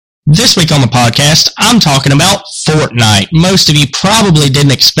This week on the podcast, I'm talking about Fortnite. Most of you probably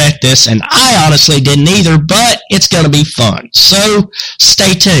didn't expect this, and I honestly didn't either, but it's going to be fun. So,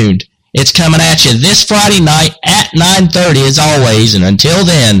 stay tuned. It's coming at you this Friday night at 9:30 as always, and until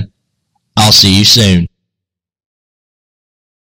then, I'll see you soon.